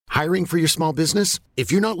Hiring for your small business?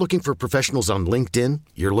 If you're not looking for professionals on LinkedIn,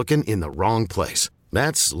 you're looking in the wrong place.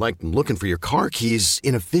 That's like looking for your car keys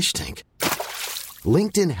in a fish tank.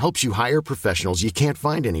 LinkedIn helps you hire professionals you can't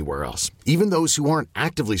find anywhere else, even those who aren't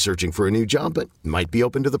actively searching for a new job but might be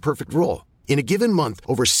open to the perfect role. In a given month,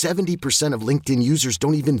 over 70% of LinkedIn users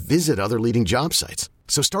don't even visit other leading job sites.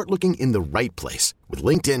 So start looking in the right place. With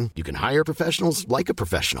LinkedIn, you can hire professionals like a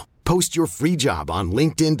professional. Post your free job on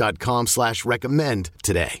linkedin.com/recommend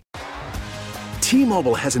today.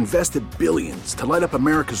 T-Mobile has invested billions to light up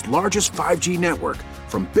America's largest 5G network,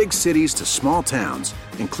 from big cities to small towns,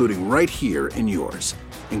 including right here in yours.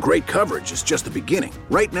 And great coverage is just the beginning.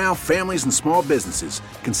 Right now, families and small businesses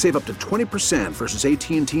can save up to 20% versus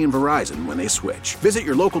AT&T and Verizon when they switch. Visit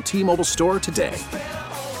your local T-Mobile store today.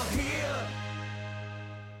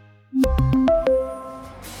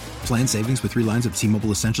 Plan savings with 3 lines of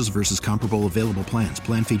T-Mobile Essentials versus comparable available plans.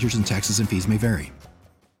 Plan features and taxes and fees may vary.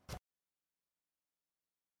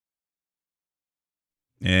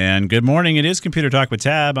 And good morning. It is Computer Talk with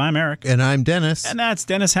Tab. I'm Eric. And I'm Dennis. And that's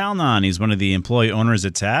Dennis Halnon. He's one of the employee owners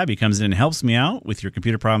at Tab. He comes in and helps me out with your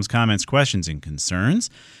computer problems, comments, questions, and concerns.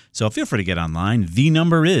 So feel free to get online. The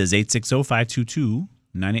number is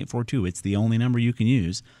 860-522-9842. It's the only number you can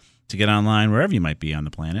use to get online wherever you might be on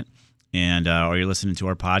the planet. And or you're listening to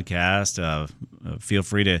our podcast, feel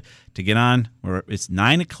free to get on. It's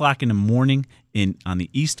 9 o'clock in the morning on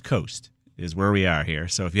the East Coast is where we are here.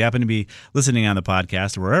 So if you happen to be listening on the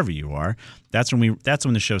podcast or wherever you are, that's when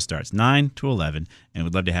the show starts, 9 to 11, and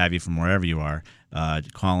we'd love to have you from wherever you are.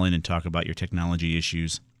 Call in and talk about your technology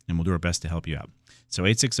issues, and we'll do our best to help you out. So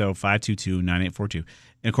 860-522-9842.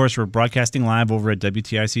 And, of course, we're broadcasting live over at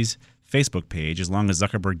WTIC's Facebook page. As long as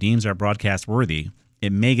Zuckerberg deems our broadcast worthy,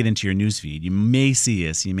 it may get into your newsfeed. You may see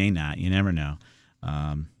us. You may not. You never know.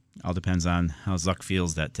 All depends on how Zuck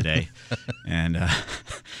feels that today. And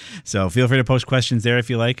so feel free to post questions there if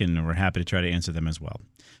you like, and we're happy to try to answer them as well.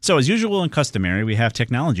 So as usual and customary, we have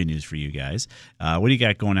technology news for you guys. What do you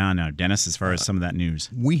got going on now, Dennis, as far as some of that news?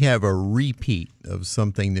 We have a repeat of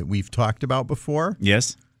something that we've talked about before.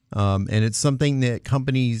 Yes. And it's something that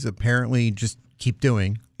companies apparently just keep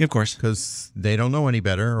doing. Of course. Because they don't know any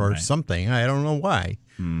better or something. I don't know why.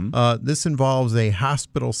 Mm-hmm. This involves a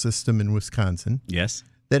hospital system in Wisconsin. Yes.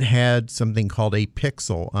 That had something called a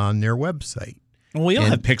pixel on their website. Well, we all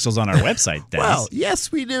have pixels on our website, Dennis. Well, yes,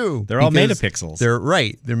 we do. They're all made of pixels. They're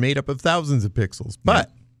right. They're made up of thousands of pixels. But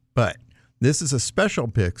this is a special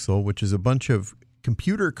pixel, which is a bunch of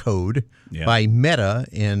computer code by Meta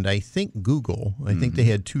and I think Google. I think they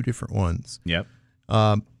had 2 different ones. Yep.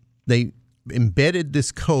 They embedded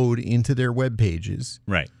this code into their web pages.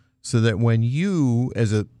 Right. So that when you,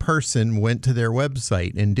 as a person, went to their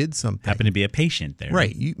website and did something. Happen to be a patient there.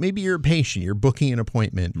 Right. Maybe you're a patient. You're booking an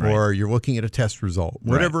appointment or you're looking at a test result,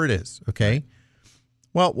 whatever it is. Okay. Right.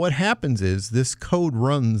 Well, what happens is this code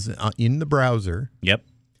runs in the browser. Yep.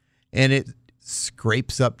 And it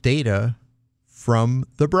scrapes up data from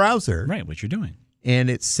the browser. Right. What you're doing. And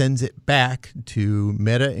it sends it back to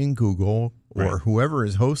Meta and Google or whoever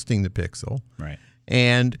is hosting the pixel. Right.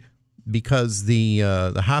 And because the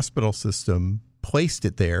hospital system placed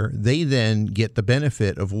it there, they then get the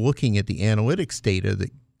benefit of looking at the analytics data that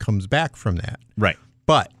comes back from that. Right.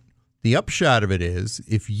 But the upshot of it is,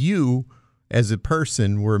 if you, as a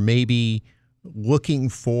person, were maybe looking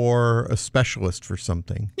for a specialist for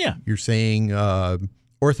something, you're saying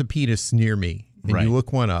orthopedist near me, and you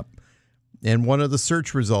look one up, and one of the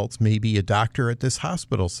search results may be a doctor at this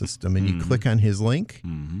hospital system, and you click on his link,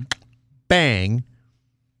 bang.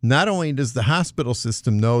 Not only does the hospital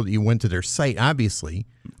system know that you went to their site, obviously,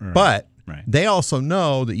 but they also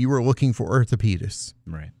know that you were looking for orthopedists.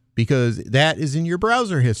 Right. Because that is in your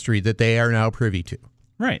browser history that they are now privy to.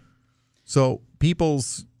 Right. So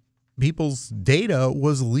people's data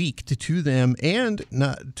was leaked to them and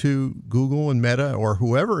not to Google and Meta or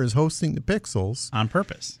whoever is hosting the pixels. On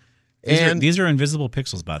purpose. These are invisible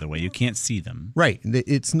pixels, by the way. You can't see them. Right.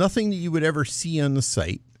 It's nothing that you would ever see on the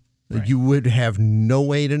site. Right. You would have no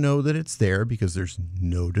way to know that it's there because there's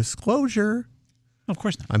no disclosure. Of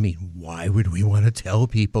course not. I mean, why would we want to tell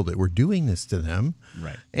people that we're doing this to them?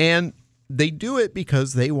 Right. And they do it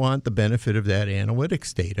because they want the benefit of that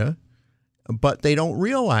analytics data, but they don't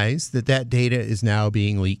realize that that data is now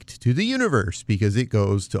being leaked to the universe because it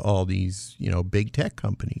goes to all these, big tech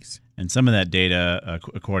companies. And some of that data,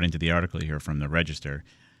 according to the article here from the Register,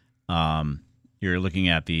 you're looking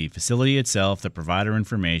at the facility itself, the provider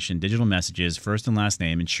information, digital messages, first and last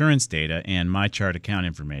name, insurance data, and MyChart account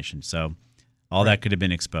information. So all that could have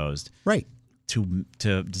been exposed. Right. To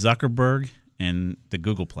Zuckerberg and the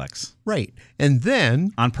Googleplex. Right. And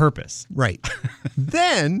then... On purpose. Right.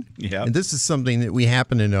 Then, and this is something that we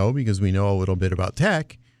happen to know because we know a little bit about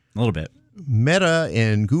tech. A little bit. Meta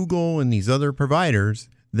and Google and these other providers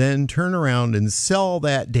then turn around and sell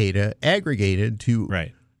that data aggregated to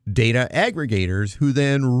data aggregators who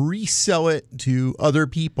then resell it to other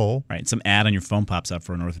people. Right. Some ad on your phone pops up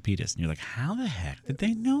for an orthopedist, and you're like, how the heck did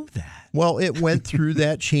they know that? Well, it went through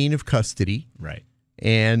that chain of custody. Right.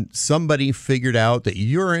 And somebody figured out that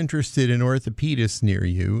you're interested in orthopedists near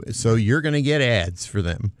you, so you're going to get ads for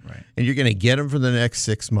them. Right. And you're going to get them for the next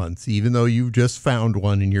 6 months, even though you've just found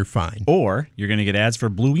one and you're fine. Or you're going to get ads for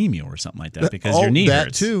Blue Emu or something like that because your knee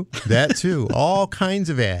hurts. That too. All kinds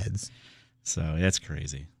of ads. So that's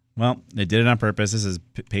crazy. Well, they did it on purpose. This is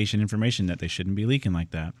patient information that they shouldn't be leaking like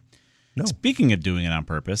that. No. Speaking of doing it on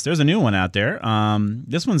purpose, there's a new one out there.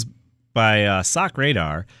 This one's by Sock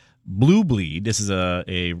Radar. Blue Bleed. This is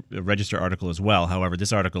a Register article as well. However,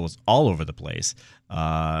 this article is all over the place.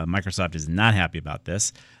 Microsoft is not happy about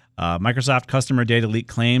this. Microsoft customer data leak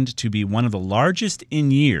claimed to be one of the largest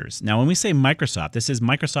in years. Now, when we say Microsoft, this is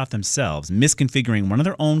Microsoft themselves misconfiguring one of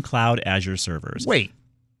their own cloud Azure servers. Wait.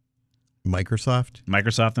 Microsoft?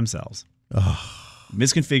 Microsoft themselves.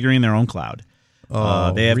 Misconfiguring their own cloud.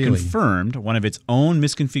 They have confirmed one of its own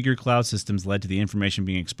misconfigured cloud systems led to the information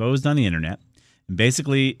being exposed on the internet.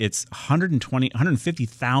 Basically, it's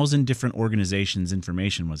 150,000 different organizations'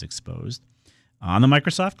 information was exposed on the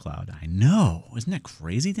Microsoft cloud. I know. Isn't that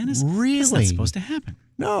crazy, Dennis? Really? That's not supposed to happen.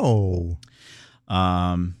 No.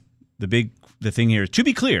 The thing here is, to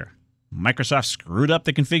be clear, Microsoft screwed up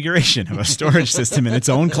the configuration of a storage system in its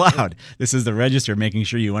own cloud. This is the Register making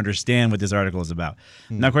sure you understand what this article is about.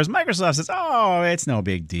 Now, of course, Microsoft says, oh, it's no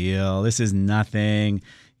big deal. This is nothing.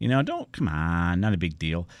 Come on, not a big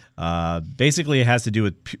deal. Basically, it has to do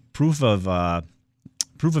with proof of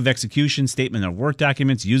execution, statement of work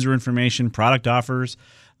documents, user information, product offers,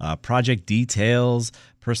 project details,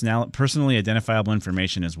 personally identifiable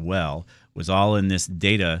information as well, was all in this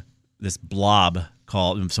data, this blob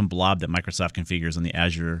some blob that Microsoft configures on the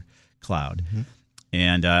Azure cloud. Mm-hmm.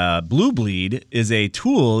 And Blue Bleed is a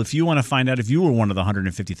tool if you want to find out if you were one of the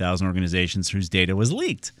 150,000 organizations whose data was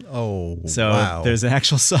leaked. So there's an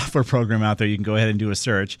actual software program out there. You can go ahead and do a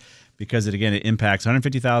search because it impacts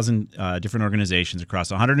 150,000 different organizations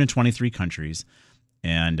across 123 countries.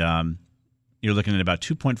 And you're looking at about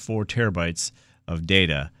 2.4 terabytes of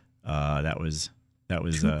data that was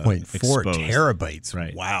 2.4 terabytes.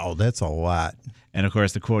 Right. Wow, that's a lot. And, of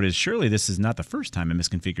course, the quote is, surely this is not the first time a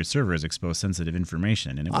misconfigured server has exposed sensitive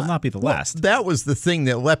information, and it will not be the last. That was the thing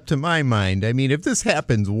that leapt to my mind. I mean, if this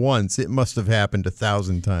happens once, it must have happened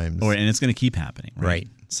 1,000 times. And it's going to keep happening. Right.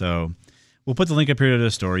 So we'll put the link up here to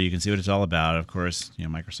the story. You can see what it's all about. Of course,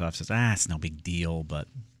 Microsoft says, it's no big deal, but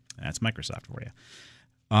that's Microsoft for you.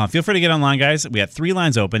 Feel free to get online, guys. We have 3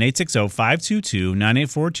 lines open,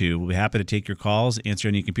 860-522-9842. We'll be happy to take your calls, answer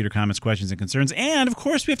any computer comments, questions, and concerns. And, of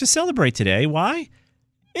course, we have to celebrate today. Why?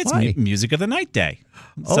 It's Music of the Night Day.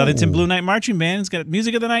 Southington Blue Night Marching Band's got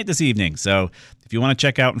Music of the Night this evening. So if you want to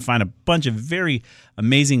check out and find a bunch of very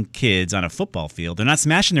amazing kids on a football field, they're not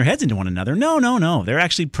smashing their heads into one another. No. They're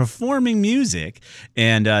actually performing music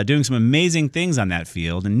and doing some amazing things on that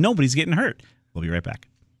field, and nobody's getting hurt. We'll be right back.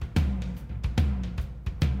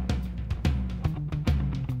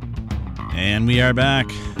 And we are back.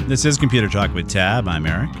 This is Computer Talk with Tab. I'm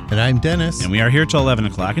Eric. And I'm Dennis. And we are here till 11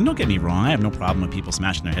 o'clock. And don't get me wrong, I have no problem with people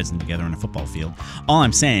smashing their heads together on a football field. All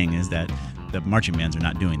I'm saying is that the marching bands are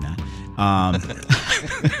not doing that.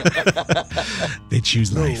 They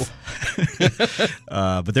choose life.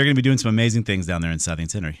 But they're going to be doing some amazing things down there in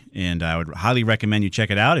Southington. And I would highly recommend you check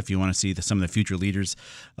it out if you want to see some of the future leaders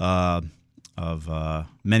of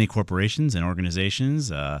many corporations and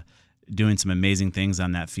organizations doing some amazing things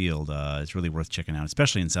on that field. It's really worth checking out,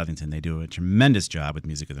 especially in Southington. They do a tremendous job with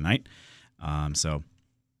Music of the Night. So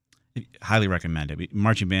highly recommend it.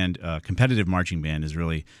 Marching band, competitive marching band is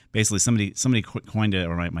really basically somebody coined it,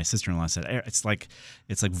 or my sister-in-law said it's like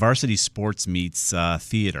varsity sports meets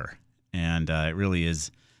theater, and it really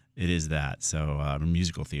is. It is that. So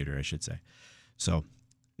musical theater, I should say. So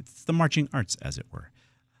it's the marching arts, as it were.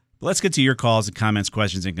 But let's get to your calls and comments,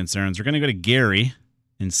 questions, and concerns. We're going to go to Gary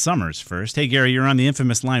in Summers first. Hey, Gary, you're on the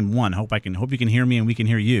infamous line 1. Hope you can hear me and we can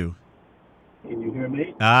hear you. Can you hear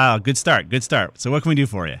me? Good start. So what can we do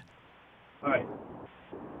for you? All right.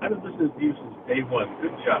 I've been listening to you since day one.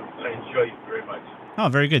 Good job. I enjoy you very much. Oh,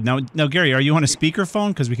 very good. Now, Gary, are you on a speakerphone?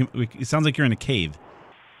 Because it sounds like you're in a cave.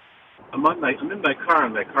 I'm in my car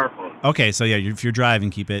on my car phone. Okay, so yeah, if you're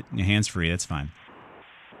driving, keep your hands free. That's fine.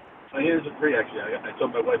 My hands are free, actually. I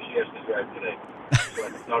told my wife she has to drive today. so I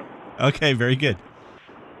can talk. Okay, very good.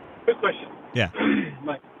 Quick question. Yeah.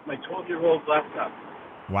 My 12-year-old laptop.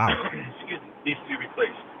 Wow. Excuse me, needs to be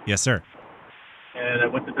replaced. Yes, sir. And I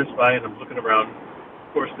went to Best Buy and I'm looking around.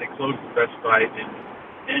 Of course, they closed the Best Buy in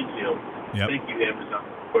Enfield. Yep. Thank you, Amazon,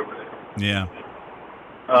 whoever they are. Yeah.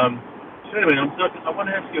 So anyway, I want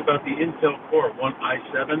to ask you about the Intel Core 1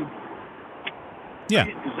 i7. Yeah.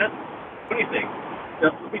 What do you think?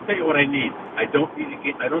 Now, let me tell you what I need. I don't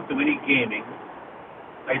do any gaming.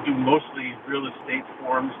 I do mostly real estate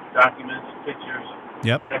forms, documents, pictures,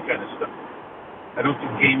 Yep. that kind of stuff. I don't do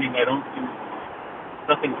gaming. I don't do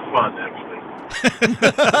nothing fun, actually.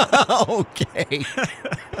 Okay.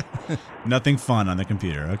 Nothing fun on the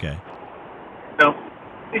computer. Okay. Now,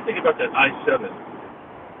 what do you think about that i7?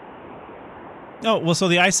 Oh, well, so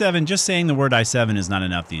the i7, just saying the word i7 is not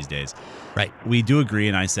enough these days. Right. We do agree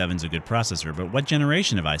an i7 is a good processor, but what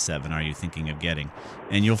generation of i7 are you thinking of getting?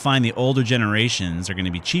 And you'll find the older generations are going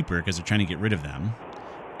to be cheaper because they're trying to get rid of them.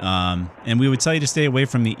 And we would tell you to stay away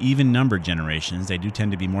from the even-numbered generations. They do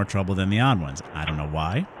tend to be more trouble than the odd ones. I don't know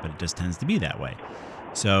why, but it just tends to be that way.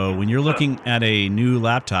 So when you're looking at a new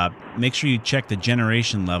laptop, make sure you check the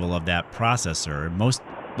generation level of that processor. Most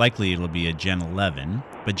likely it'll be a Gen 11,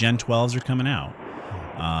 but Gen 12s are coming out.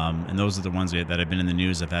 And those are the ones that have been in the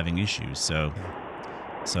news of having issues. So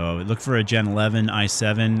look for a Gen 11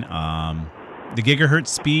 i7. The gigahertz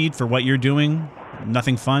speed for what you're doing,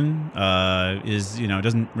 nothing fun, is,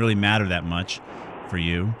 doesn't really matter that much for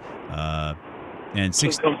you. And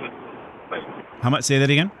six. How much? Say that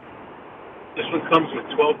again. This one comes with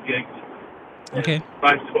 12 gigs. Okay.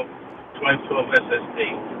 512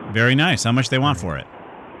 SSD. Very nice. How much they want for it?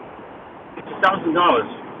 It's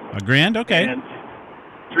 $1,000. $1,000? Okay. And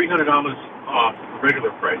 $300 off the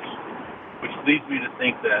regular price, which leads me to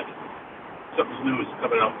think that something new is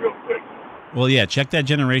coming out real quick. Well, yeah, check that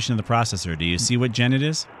generation of the processor. Do you see what gen it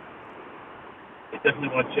is? They definitely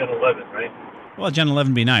want Gen 11, right? Well, Gen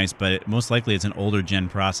 11 would be nice, but most likely it's an older gen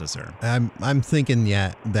processor. I'm thinking,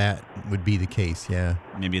 yeah, that would be the case, yeah.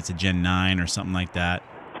 Maybe it's a Gen 9 or something like that.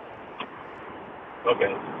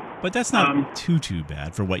 Okay. But that's not too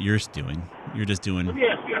bad for what you're doing. You're just doing... Let me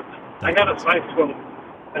ask you, I had a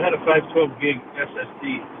 512 gig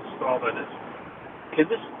SSD installed on this. Can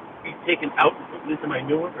this be taken out and put into my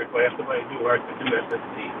new one, or do I have to buy a new hard to do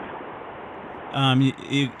SSD?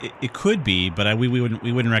 It could be, but we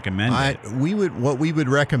wouldn't recommend it. What we would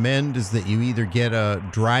recommend is that you either get a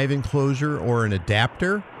drive enclosure or an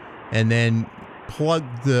adapter, and then plug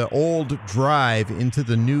the old drive into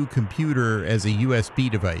the new computer as a USB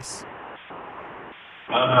device.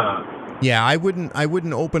 Yeah, I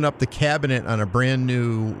wouldn't open up the cabinet on a brand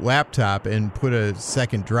new laptop and put a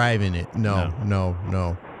second drive in it. No.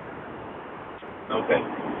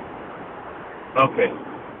 Okay.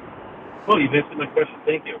 Well, you've answered my question.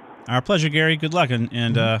 Thank you. Our pleasure, Gary. Good luck,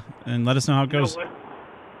 and let us know how it goes. You know what?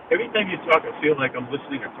 Every time you talk, I feel like I'm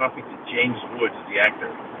listening or talking to James Woods, the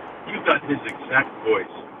actor. You've got his exact voice.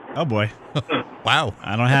 Oh, boy. Wow.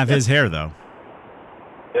 I don't have his hair, though.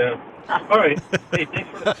 Yeah. All right. Hey,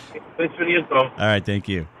 thanks for the info. All right, thank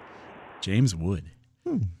you. James Wood.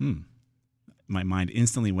 My mind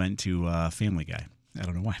instantly went to Family Guy. I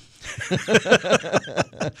don't know why.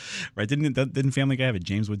 Right? Didn't Family Guy have a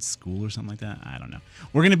James Wood school or something like that? I don't know.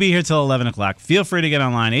 We're going to be here till 11 o'clock. Feel free to get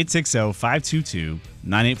online.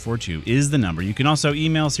 860-522-9842 is the number. You can also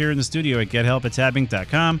email us here in the studio at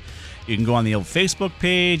gethelp@tabinc.com. You can go on the old Facebook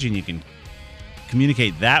page and you can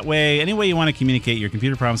communicate that way. Any way you want to communicate your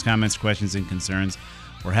computer problems, comments, questions, and concerns,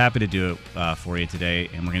 we're happy to do it for you today.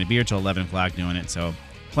 And we're going to be here till 11 o'clock doing it. So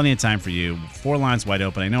plenty of time for you. 4 lines wide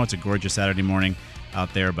open. I know it's a gorgeous Saturday morning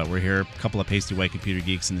out there, but we're here, a couple of pasty white computer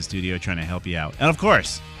geeks in the studio trying to help you out. And of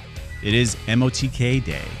course, it is MOTK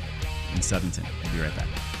Day in Southington. We'll be right back.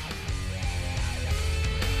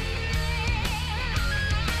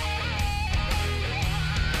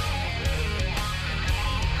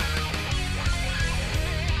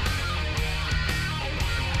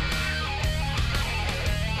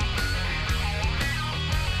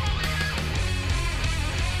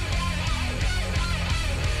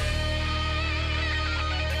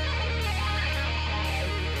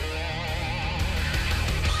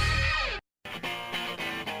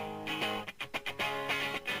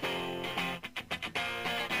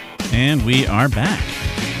 And we are back.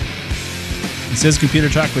 This is Computer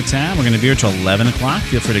Talk with Tab. We're going to be here till 11 o'clock.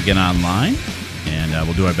 Feel free to get online, and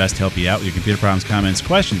we'll do our best to help you out with your computer problems, comments,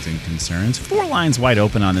 questions, and concerns. 4 lines wide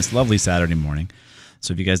open on this lovely Saturday morning.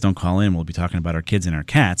 So if you guys don't call in, we'll be talking about our kids and our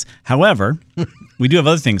cats. However, we do have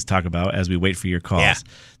other things to talk about as we wait for your calls. Yeah.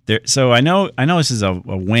 So I know this is a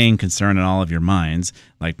weighing concern in all of your minds,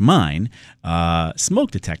 like mine.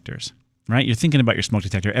 Smoke detectors, right? You're thinking about your smoke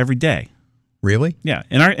detector every day. Really? Yeah.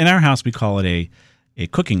 In our house, we call it a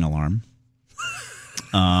cooking alarm.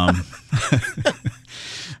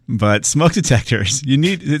 But smoke detectors,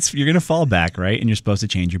 you're going to fall back, right? And you're supposed to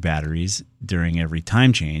change your batteries during every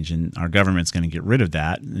time change. And our government's going to get rid of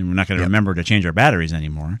that. And we're not going to remember to change our batteries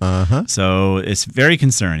anymore. So it's very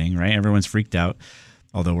concerning, right? Everyone's freaked out.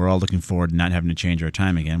 Although we're all looking forward to not having to change our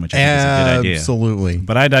time again, which I think is a good idea. Absolutely.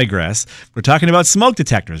 But I digress. We're talking about smoke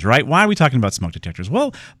detectors, right? Why are we talking about smoke detectors?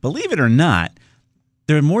 Well, believe it or not,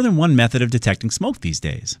 there are more than one method of detecting smoke these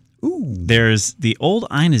days. Ooh. There's the old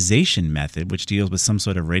ionization method, which deals with some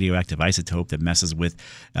sort of radioactive isotope that messes with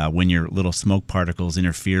when your little smoke particles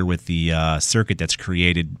interfere with the circuit that's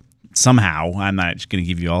created somehow. I'm not going to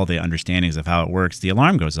give you all the understandings of how it works. The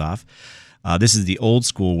alarm goes off. This is the old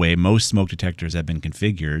school way most smoke detectors have been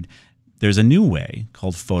configured. There's a new way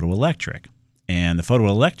called photoelectric. And the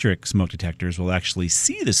photoelectric smoke detectors will actually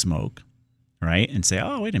see the smoke, right, and say,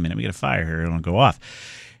 oh, wait a minute, we got a fire here. It'll go off.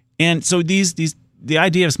 And so the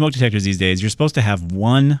idea of smoke detectors these days, you're supposed to have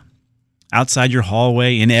one outside your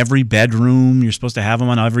hallway in every bedroom. You're supposed to have them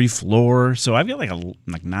on every floor. So I've got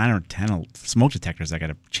like 9 or 10 smoke detectors I got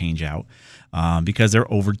to change out because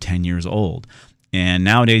they're over 10 years old. And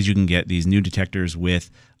nowadays you can get these new detectors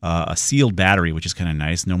with a sealed battery, which is kind of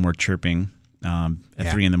nice. No more chirping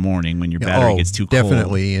at 3 in the morning when your battery gets too cold.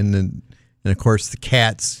 Definitely. And of course the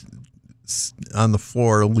cat's on the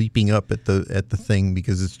floor leaping up at the thing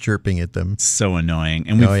because it's chirping at them. So annoying.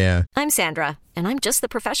 And yeah. I'm Sandra, and I'm just the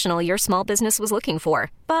professional your small business was looking for.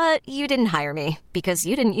 But you didn't hire me because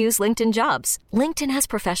you didn't use LinkedIn Jobs. LinkedIn has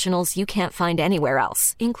professionals you can't find anywhere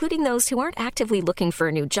else, including those who aren't actively looking for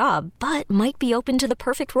a new job, but might be open to the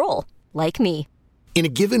perfect role, like me. In a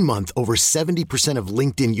given month, over 70% of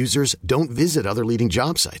LinkedIn users don't visit other leading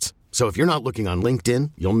job sites. So if you're not looking on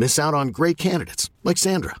LinkedIn, you'll miss out on great candidates like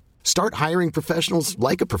Sandra. Start hiring professionals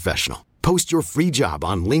like a professional. Post your free job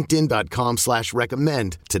on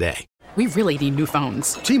linkedin.com/recommend today. We really need new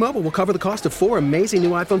phones. T-Mobile will cover the cost of 4 amazing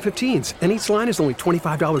new iPhone 15s, and each line is only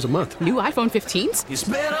 $25 a month. New iPhone 15s? It's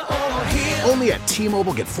better over here. Only at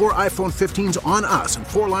T-Mobile, get 4 iPhone 15s on us and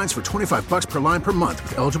 4 lines for $25 per line per month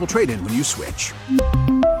with eligible trade-in when you switch.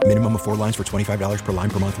 Minimum of 4 lines for $25 per line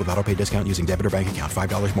per month with autopay discount using debit or bank account.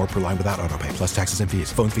 $5 more per line without autopay, plus taxes and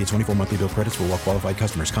fees. Phone fee at 24 monthly bill credits for well-qualified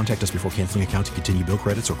customers. Contact us before canceling account to continue bill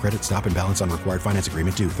credits or credit stop and balance on required finance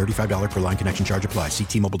agreement due. $35 per line connection charge applies. See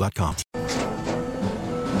T-Mobile.com.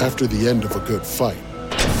 After the end of a good fight,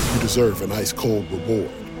 you deserve an ice-cold reward.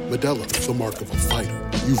 Modelo is the mark of a fighter.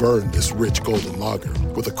 You've earned this rich golden lager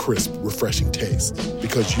with a crisp, refreshing taste.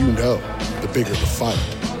 Because you know, the bigger the fight,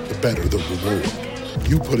 the better the reward.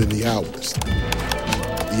 You put in the hours,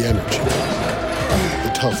 the energy,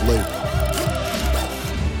 the tough labor.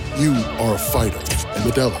 You are a fighter, and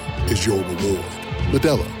Modelo is your reward.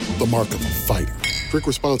 Modelo, the mark of a fighter. Drink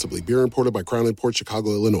responsibly. Beer imported by Crown Imports,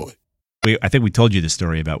 Chicago, Illinois. I think we told you the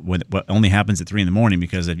story about what only happens at 3 in the morning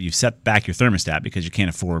because you've set back your thermostat because you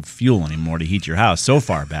can't afford fuel anymore to heat your house so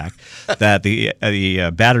far back that the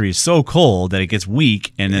battery is so cold that it gets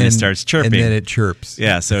weak and then it starts chirping. And then it chirps.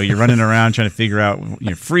 Yeah, so you're running around trying to figure out,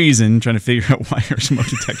 you're freezing, trying to figure out why your smoke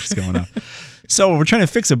detector's going off. So we're trying to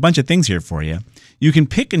fix a bunch of things here for you. You can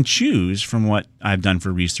pick and choose from what I've done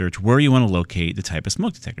for research where you want to locate the type of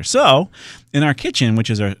smoke detector. So in our kitchen,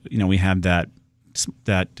 which is we have that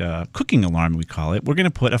cooking alarm, we call it, we're going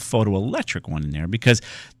to put a photoelectric one in there because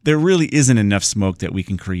there really isn't enough smoke that we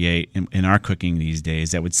can create in our cooking these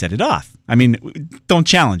days that would set it off. I mean, don't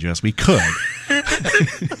challenge us. We could.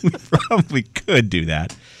 We probably could do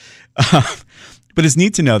that. But it's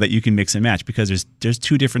neat to know that you can mix and match because there's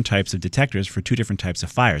 2 different types of detectors for 2 different types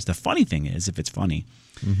of fires. The funny thing is, if it's funny,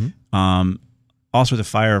 all sorts of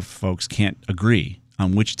fire folks can't agree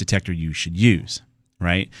on which detector you should use.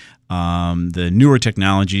 Right? The newer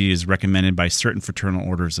technology is recommended by certain fraternal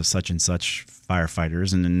orders of such and such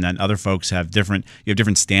firefighters, and then other folks have different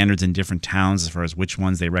standards in different towns as far as which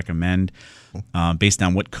ones they recommend based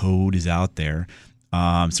on what code is out there.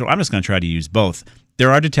 So I'm just going to try to use both.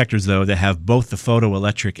 There are detectors, though, that have both the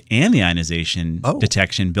photoelectric and the ionization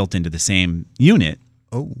detection built into the same unit.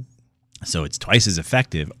 Oh. So it's twice as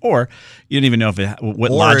effective. Or you don't even know what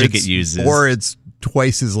logic it uses. Or it's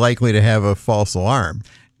twice as likely to have a false alarm.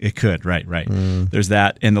 It could, right. There's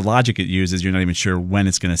that, and the logic it uses, you're not even sure when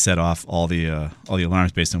it's going to set off all the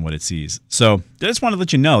alarms based on what it sees. So I just want to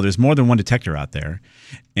let you know there's more than one detector out there,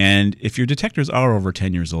 and if your detectors are over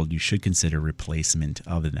 10 years old, you should consider replacement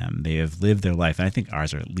of them. They have lived their life, and I think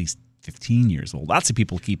ours are at least 15 years old. Lots of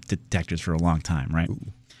people keep detectors for a long time, right?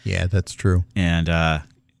 Ooh. Yeah, that's true. And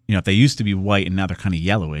if they used to be white and now they're kind of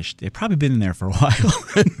yellowish, they've probably been in there for a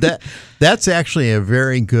while. That's actually a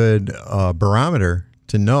very good barometer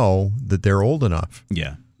to know that they're old enough.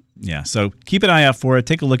 Yeah. Yeah. So keep an eye out for it.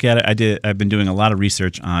 Take a look at it. I've been doing a lot of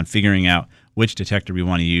research on figuring out which detector we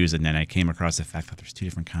want to use, and then I came across the fact that there's 2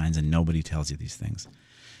 different kinds and nobody tells you these things.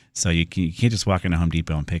 So you can't just walk into Home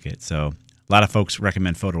Depot and pick it. So a lot of folks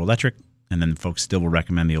recommend photoelectric, and then folks still will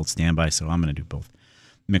recommend the old standby, so I'm going to do both.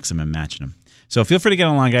 Mix them and match them. So feel free to get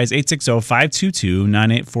online, guys.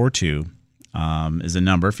 860-522-9842 is the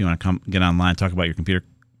number if you want to come get online, talk about your computer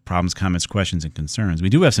problems, comments, questions, and concerns. We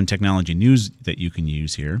do have some technology news that you can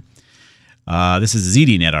use here. This is a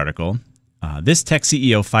ZDNet article. This tech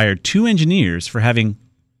CEO fired 2 engineers for having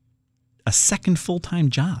a second full-time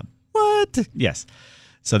job. What? Yes.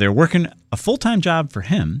 So they're working a full-time job for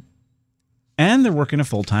him, and they're working a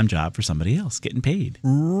full-time job for somebody else, getting paid.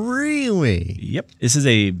 Really? Yep. This is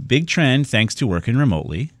a big trend thanks to working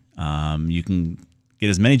remotely. You can get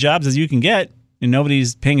as many jobs as you can get, and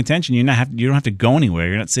nobody's paying attention. You don't have to go anywhere.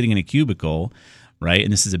 You're not sitting in a cubicle, right?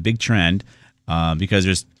 And this is a big trend because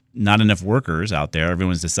there's not enough workers out there.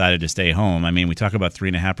 Everyone's decided to stay home. I mean, we talk about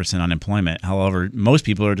 3.5% unemployment. However, most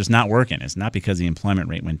people are just not working. It's not because the employment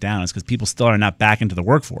rate went down. It's because people still are not back into the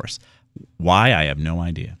workforce. Why? I have no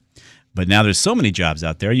idea. But now there's so many jobs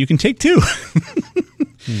out there, you can take 2.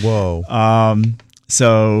 Whoa.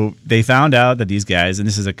 So they found out that these guys, and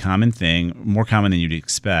this is a common thing, more common than you'd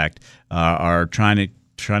expect, are trying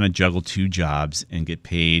to juggle 2 jobs and get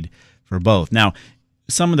paid for both. Now,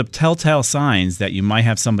 some of the telltale signs that you might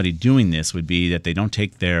have somebody doing this would be that they don't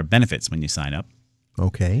take their benefits when you sign up.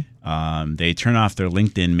 Okay. They turn off their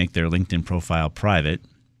LinkedIn, make their LinkedIn profile private.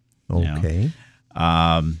 Okay.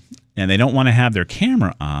 And they don't want to have their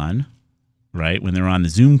camera on, right, when they're on the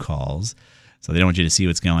Zoom calls. So they don't want you to see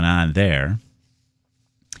what's going on there.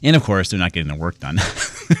 And, of course, they're not getting their work done.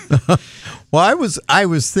 Well, I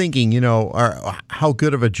was thinking, how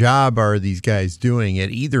good of a job are these guys doing at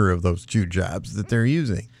either of those 2 jobs that they're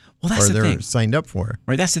using? Well, that's or the they're thing. Signed up for.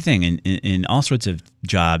 Right, that's the thing. In all sorts of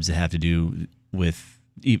jobs that have to do with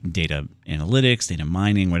data analytics, data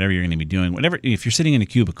mining, whatever you're going to be doing, if you're sitting in a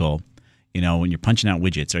cubicle, when you're punching out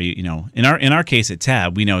widgets, or in our case at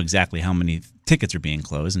Tab, we know exactly how many tickets are being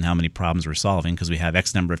closed and how many problems we're solving because we have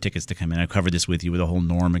X number of tickets to come in. I covered this with you with a whole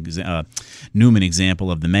Newman example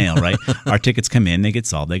of the mail, right? Our tickets come in, they get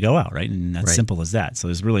solved, they go out, right? And that's simple as that. So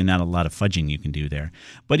there's really not a lot of fudging you can do there.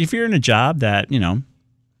 But if you're in a job that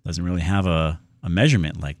doesn't really have a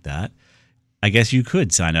measurement like that, I guess you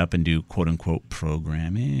could sign up and do quote-unquote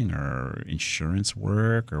programming or insurance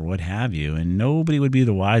work or what have you, and nobody would be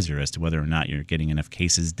the wiser as to whether or not you're getting enough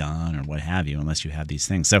cases done or what have you unless you have these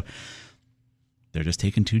things. So they're just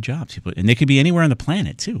taking 2 jobs. And they could be anywhere on the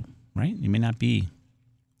planet too, right? You may not be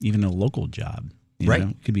even a local job. Right.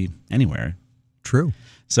 It could be anywhere. True.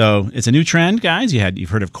 So it's a new trend, guys.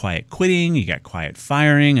 You've heard of quiet quitting, you got quiet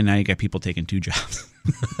firing, and now you got people taking 2 jobs.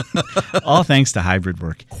 All thanks to hybrid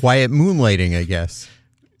work. Quiet moonlighting, I guess.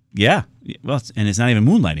 Yeah. Well, and it's not even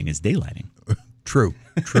moonlighting, it's daylighting. True.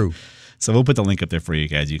 So we'll put the link up there for you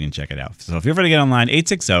guys. You can check it out. So if you're ever to get online,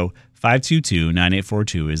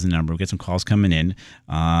 860-522-9842 is the number. We'll get some calls coming in.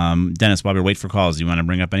 Dennis, while we wait for calls, do you want to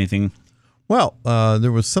bring up anything? Well,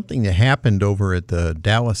 there was something that happened over at the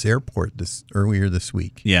Dallas airport earlier this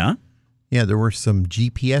week. Yeah? Yeah, there were some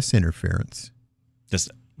GPS interference.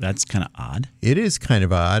 That's kind of odd. It is kind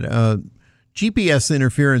of odd. GPS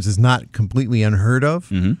interference is not completely unheard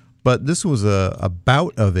of, but this was a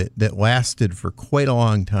bout of it that lasted for quite a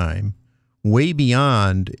long time, way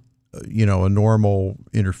beyond, a normal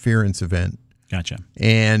interference event. Gotcha.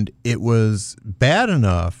 And it was bad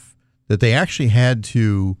enough that they actually had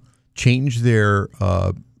to change their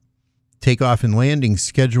takeoff and landing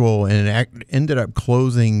schedule and ended up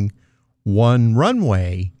closing one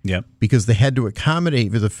runway because they had to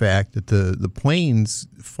accommodate for the fact that the planes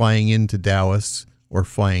flying into Dallas or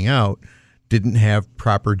flying out didn't have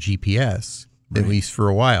proper GPS, at least for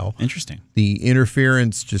a while. Interesting. The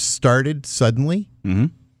interference just started suddenly,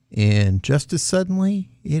 and just as suddenly,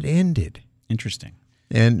 it ended. Interesting.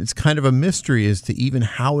 And it's kind of a mystery as to even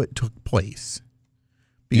how it took place.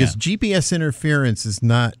 Because GPS interference is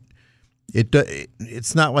not...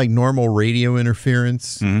 It's not like normal radio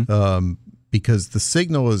interference because the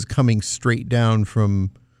signal is coming straight down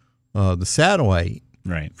from the satellite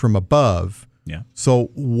from above. Yeah.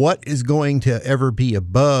 So what is going to ever be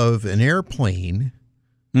above an airplane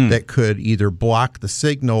that could either block the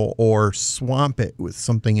signal or swamp it with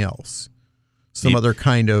something else? Some other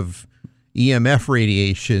kind of EMF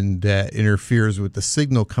radiation that interferes with the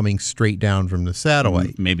signal coming straight down from the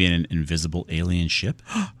satellite. Maybe an invisible alien ship?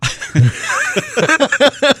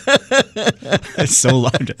 It's so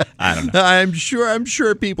loud. I don't know. I'm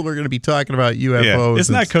sure people are going to be talking about UFOs. Yeah, it's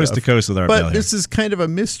not coast to coast with our bill But here. this is kind of a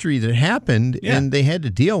mystery that happened, and they had to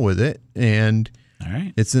deal with it. And all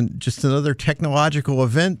right, it's just another technological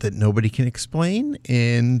event that nobody can explain.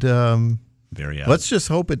 And very odd. Let's just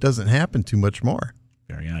hope it doesn't happen too much more.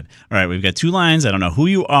 Very odd. All right, we've got 2 lines. I don't know who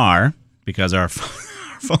you are because our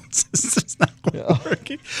phone system's not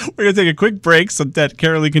working. We're going to take a quick break so that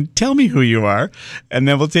Carolee can tell me who you are, and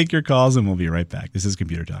then we'll take your calls, and we'll be right back. This is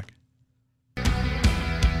Computer Talk.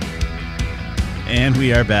 And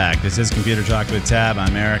we are back. This is Computer Talk with Tab.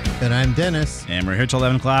 I'm Eric. And I'm Dennis. And we're here till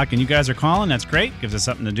 11 o'clock, and you guys are calling. That's great. Gives us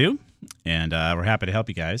something to do, and we're happy to help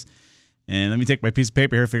you guys. And let me take my piece of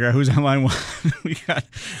paper here, figure out who's on line 1. We're going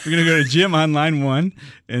to go to Jim on line 1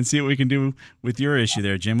 and see what we can do with your issue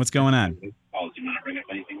there. Jim, what's going on?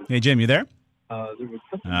 Hey, Jim, you there?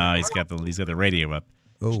 He's got the radio up.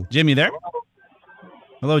 Oh, Jim, you there?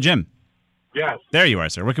 Hello, Jim. Yes. There you are,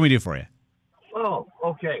 sir. What can we do for you? Oh,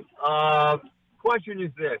 okay. Question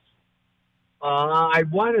is this. I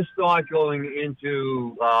want to start going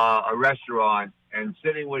into a restaurant and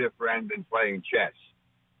sitting with a friend and playing chess.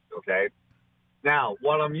 Okay? Now,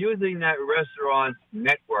 while I'm using that restaurant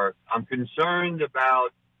network, I'm concerned about,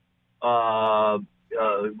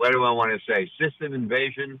 what do I want to say, system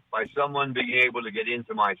invasion by someone being able to get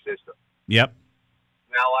into my system. Yep.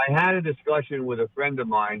 Now, I had a discussion with a friend of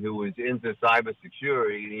mine who was into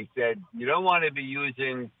cybersecurity, and he said, you don't want to be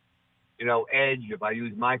using, Edge. If I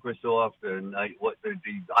use Microsoft, and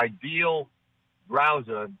the ideal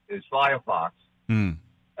browser is Firefox.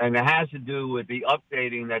 And it has to do with the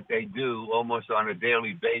updating that they do almost on a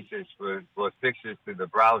daily basis for fixes to the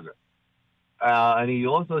browser. And he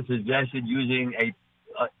also suggested using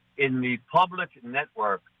in the public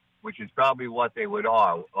network, which is probably what they would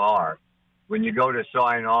are when you go to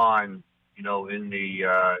sign on, in the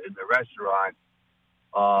restaurant.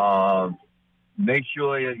 Make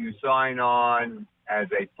sure that you sign on as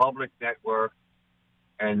a public network.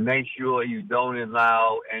 And make sure you don't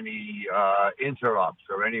allow any interrupts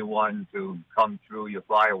or anyone to come through your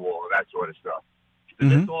firewall, that sort of stuff.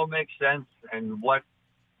 Does this all make sense? And what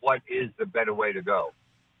is the better way to go?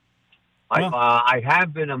 Well, I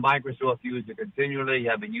have been a Microsoft user continually.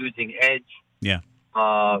 I've been using Edge. Yeah.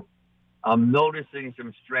 I'm noticing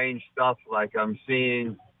some strange stuff, like I'm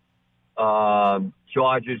seeing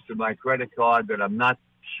charges to my credit card that I'm not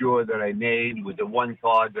sure that I made with the one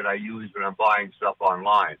card that I use when I'm buying stuff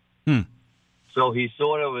online. So he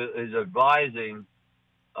sort of is advising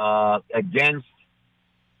against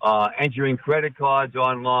entering credit cards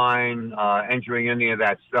online, entering any of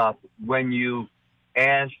that stuff when you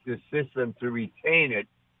ask the system to retain it,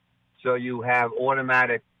 so you have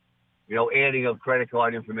automatic, adding of credit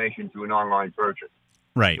card information to an online purchase.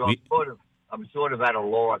 Right. So I'm sort of at a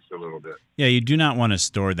loss a little bit. Yeah, you do not want to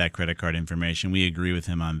store that credit card information. We agree with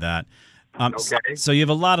him on that. Okay. So you have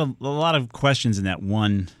a lot of questions in that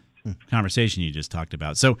one conversation you just talked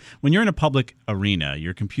about. So when you're in a public arena,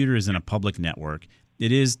 your computer is in a public network.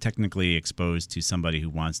 It is technically exposed to somebody who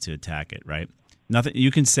wants to attack it, right? Nothing.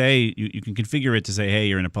 You can say you can configure it to say, "Hey,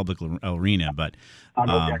 you're in a public arena," but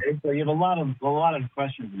okay. So you have a lot of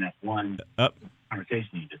questions in that one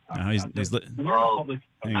conversation you just talked about.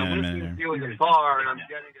 Hang on a minute I'm listening to you in the car, and I'm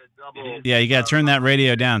getting a double. Yeah, you got to turn that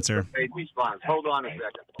radio down, sir. Response. Hold on a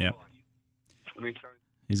second. Yep. Let me turn.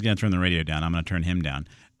 He's going to turn the radio down. I'm going to turn him down.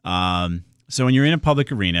 So when you're in a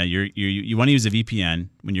public arena, you want to use a VPN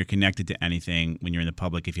when you're connected to anything. When you're in the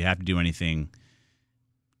public, if you have to do anything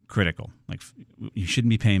critical, like you shouldn't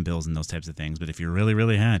be paying bills and those types of things. But if you really,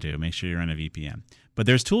 really had to, make sure you're on a VPN. But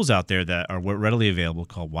there's tools out there that are readily available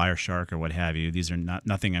called Wireshark or what have you. These are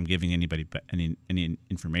nothing I'm giving anybody any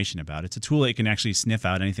information about. It's a tool that can actually sniff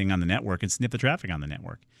out anything on the network and sniff the traffic on the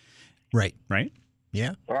network. Right. Right?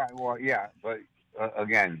 Yeah. All right. Well, yeah, but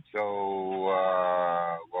again, so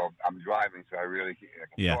I'm driving, so I really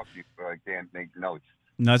can't talk to you, but I can't make notes.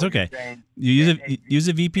 No, it's okay. You use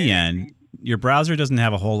a VPN. Your browser doesn't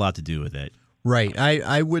have a whole lot to do with it. Right.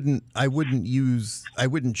 I wouldn't choose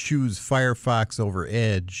Firefox over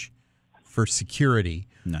Edge for security.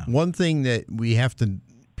 No. One thing that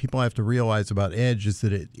people have to realize about Edge is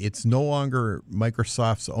that it's no longer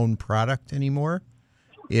Microsoft's own product anymore.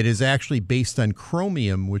 It is actually based on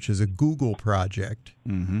Chromium, which is a Google project.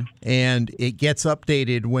 Mm-hmm. And it gets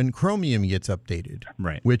updated when Chromium gets updated.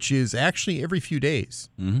 Right. Which is actually every few days.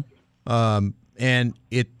 Mm-hmm. And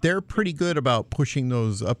they're pretty good about pushing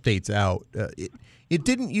those updates out. It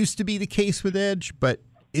didn't used to be the case with Edge, but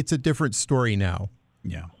it's a different story now.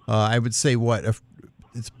 Yeah. I would say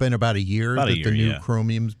it's been about a year that the new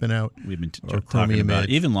Chromium's been out. We've been talking about it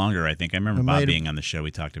even longer, I think. I remember Bob being on the show.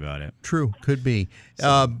 We talked about it. True, could be.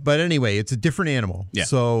 But anyway, it's a different animal. Yeah.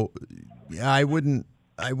 So I wouldn't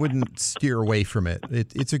steer away from it.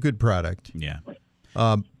 It's a good product. Yeah.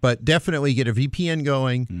 But definitely get a VPN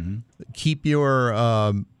going. Mm-hmm. Keep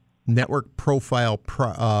your network profile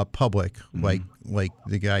public, like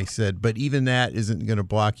the guy said. But even that isn't going to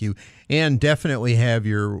block you. And definitely have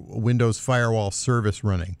your Windows Firewall service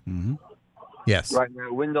running. Mm-hmm. Yes. Right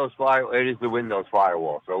now, Windows Firewall. It is the Windows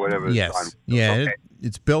Firewall. So whatever. Yes. Yeah.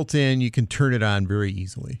 It's built in. You can turn it on very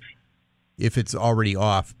easily if it's already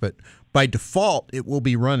off. But by default, it will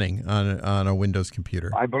be running on a Windows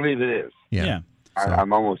computer. I believe it is. Yeah.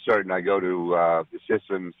 I'm almost certain. I go to the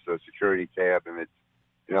systems security tab, and it's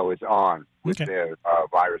on with their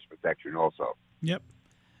virus protection also. Yep.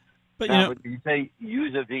 But now, you say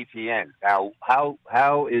use a VPN. Now,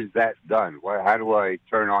 how is that done? How do I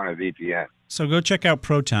turn on a VPN? So go check out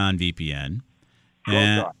Proton VPN.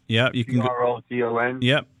 Proton. You can Proton.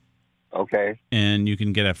 Yep. Okay. And you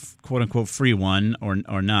can get a quote-unquote free one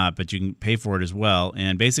or not, but you can pay for it as well.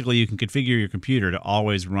 And basically you can configure your computer to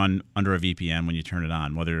always run under a VPN when you turn it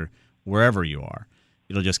on, wherever you are.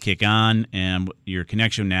 It'll just kick on, and your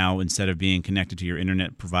connection now, instead of being connected to your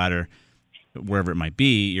internet provider, wherever it might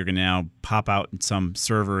be, you're going to now pop out in some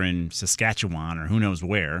server in Saskatchewan or who knows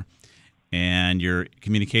where, and your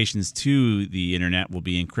communications to the internet will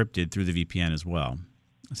be encrypted through the VPN as well.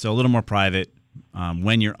 So a little more private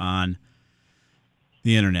when you're on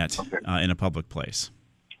the internet in a public place.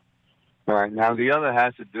 All right. Now, the other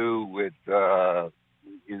has to do with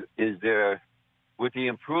with the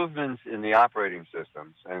improvements in the operating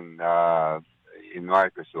systems and in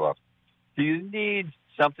Microsoft, do you need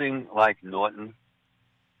something like Norton?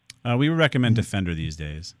 We would recommend Defender these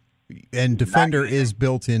days. And Defender is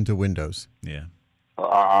built into Windows. Yeah.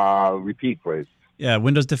 Repeat, please. Yeah,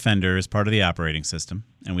 Windows Defender is part of the operating system,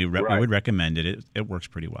 and we would recommend it. It works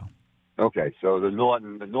pretty well. Okay, so the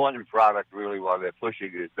Norton product, really, while they're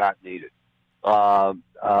pushing it, is not needed.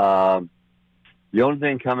 The only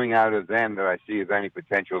thing coming out of them that I see of any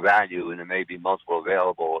potential value, and there may be multiple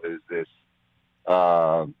available, is this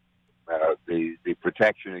the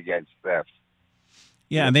protection against theft.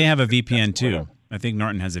 Yeah, and they have a VPN too. I think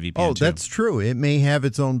Norton has a VPN too. Oh, that's true. It may have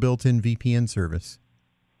its own built-in VPN service.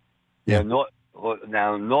 Yeah,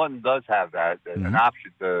 now Norton does have that, an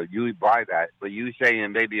option to buy that, but you saying it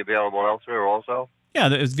may be available elsewhere also? Yeah,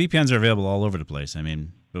 VPNs are available all over the place. I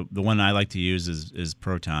mean, the one I like to use is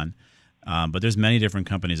Proton. But there's many different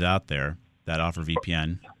companies out there that offer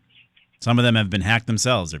VPN. Some of them have been hacked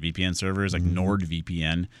themselves. Their VPN servers, like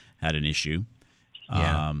NordVPN, had an issue.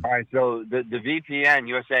 Yeah. All right, so the VPN,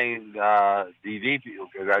 you're saying the VPN,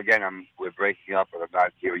 because again, we're breaking up, but I'm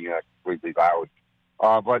not hearing you completely loud.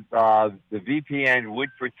 But the VPN would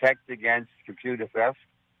protect against computer theft?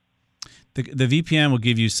 The VPN will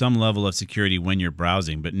give you some level of security when you're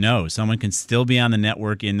browsing, but no, someone can still be on the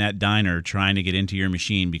network in that diner trying to get into your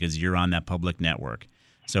machine because you're on that public network.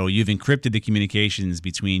 So you've encrypted the communications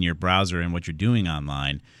between your browser and what you're doing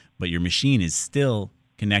online, but your machine is still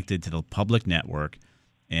connected to the public network,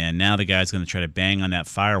 and now the guy's going to try to bang on that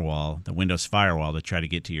firewall, the Windows firewall, to try to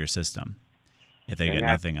get to your system if they got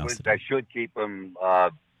nothing else to do. That should keep them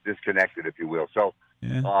disconnected, if you will. So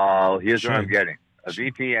here's what I'm getting. A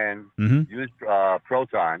VPN, use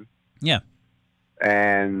Proton. Yeah.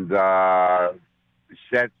 And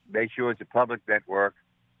make sure it's a public network.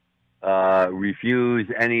 Refuse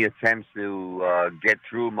any attempts to get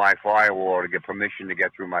through my firewall, to get permission to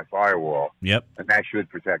get through my firewall. Yep. And that should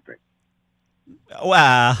protect me.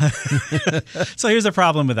 Wow. So here's the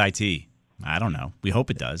problem with IT. I don't know. We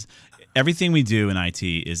hope it does. Everything we do in IT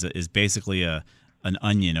is basically an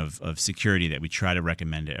onion of security that we try to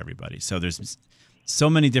recommend to everybody. So there's so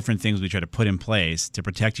many different things we try to put in place to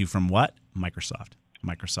protect you from what?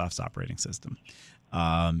 Microsoft's operating system.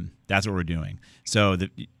 That's what we're doing. So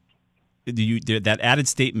that added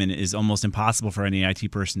statement is almost impossible for any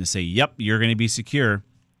IT person to say, yep, you're going to be secure,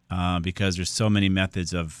 because there's so many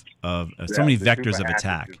methods of so many vectors of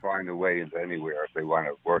attack. To find a way into anywhere if they want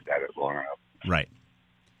to work at it long enough. Right.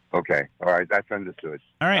 Okay. All right. That's understood.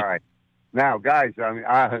 All right. Now, guys,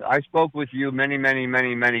 I spoke with you many, many,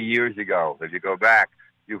 many, many years ago. If you go back,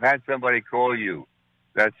 you had somebody call you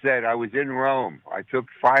that said, I was in Rome. I took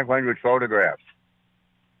 500 photographs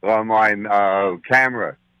on my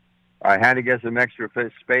camera. I had to get some extra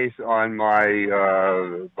space on my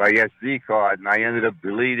SD card, and I ended up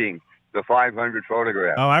deleting the 500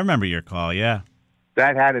 photographs. Oh, I remember your call, yeah.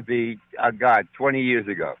 That had to be, 20 years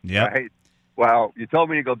ago. Yeah. Right? Well, you told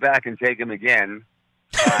me to go back and take him again.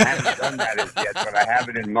 I haven't done that as yet, but I have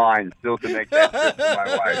it in mind still to make that trip with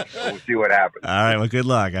my wife. So we'll see what happens. All right. Well, good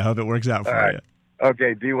luck. I hope it works out for you.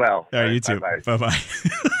 Okay. Be well. All right. You too. Bye-bye.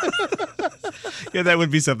 Yeah, that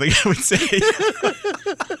would be something I would say.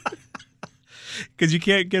 Because you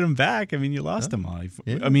can't get him back. I mean, you lost him all.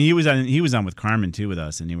 Yeah. I mean, he was on with Carmen too with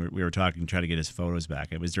us, and we were talking, trying to get his photos back.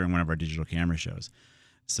 It was during one of our digital camera shows.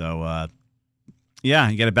 So, yeah,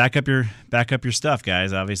 you got to back up your stuff,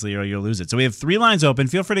 guys. Obviously, or you'll lose it. So we have 3 lines open.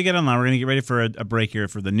 Feel free to get online. We're going to get ready for a break here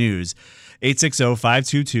for the news.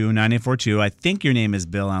 860-522-9842. I think your name is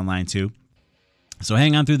Bill on line 2. So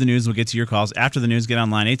hang on through the news. We'll get to your calls. After the news, get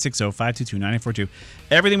online, 860-522-9842.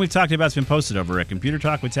 Everything we've talked about has been posted over at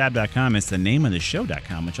ComputerTalkWithTab.com. It's the name of the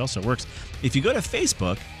show.com, which also works. If you go to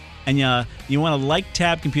Facebook and you want to like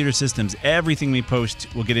Tab Computer Systems, everything we post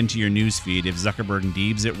will get into your news feed if Zuckerberg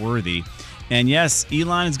deems it worthy. And yes,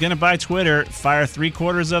 Elon is going to buy Twitter, fire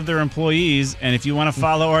 3/4 of their employees. And if you want to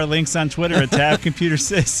follow our links on Twitter at Tab Computer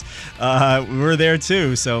Sys, we're there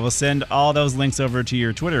too. So we'll send all those links over to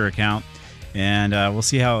your Twitter account. And we'll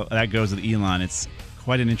see how that goes with Elon. It's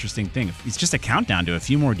quite an interesting thing. It's just a countdown to a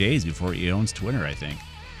few more days before he owns Twitter, I think.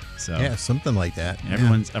 So yeah, something like that.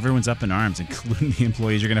 Everyone's up in arms, including the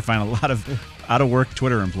employees. You're going to find a lot of out-of-work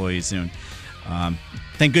Twitter employees soon.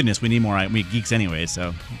 Thank goodness we need more. We geeks anyway,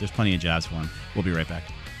 so there's plenty of jobs for them. We'll be right back.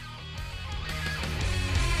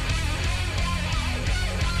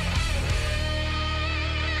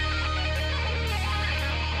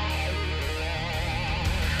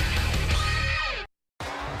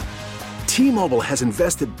 T-Mobile has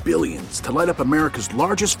invested billions to light up America's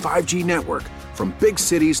largest 5G network, from big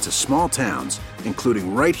cities to small towns,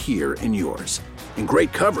 including right here in yours. And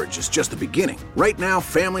great coverage is just the beginning. Right now,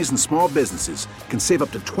 families and small businesses can save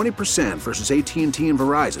up to 20% versus AT&T and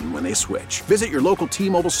Verizon when they switch. Visit your local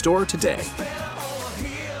T-Mobile store today.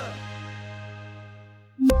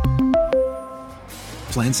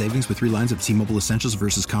 Plan savings with 3 lines of T-Mobile Essentials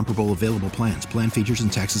versus comparable available plans. Plan features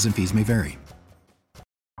and taxes and fees may vary.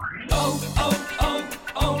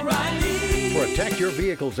 Protect your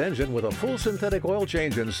vehicle's engine with a full synthetic oil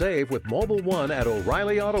change and save with Mobil 1 at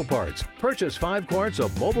O'Reilly Auto Parts. Purchase 5 quarts of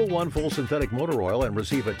Mobil 1 full synthetic motor oil and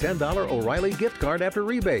receive a $10 O'Reilly gift card after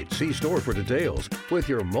rebate. See store for details. With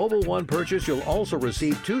your Mobil 1 purchase, you'll also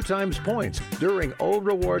receive 2 times points during O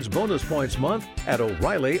Rewards Bonus Points Month at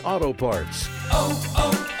O'Reilly Auto Parts.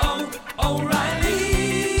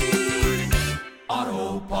 O'Reilly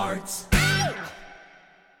Auto Parts.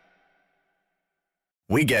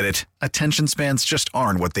 We get it. Attention spans just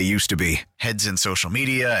aren't what they used to be. Heads in social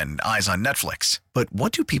media and eyes on Netflix. But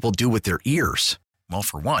what do people do with their ears? Well,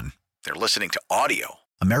 for one, they're listening to audio.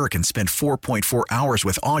 Americans spend 4.4 hours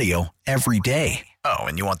with audio every day. Oh,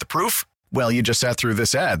 and you want the proof? Well, you just sat through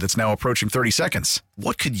this ad that's now approaching 30 seconds.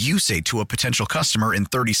 What could you say to a potential customer in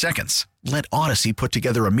 30 seconds? Let Odyssey put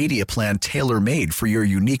together a media plan tailor-made for your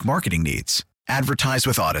unique marketing needs. Advertise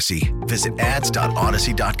with Odyssey. Visit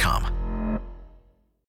ads.odyssey.com.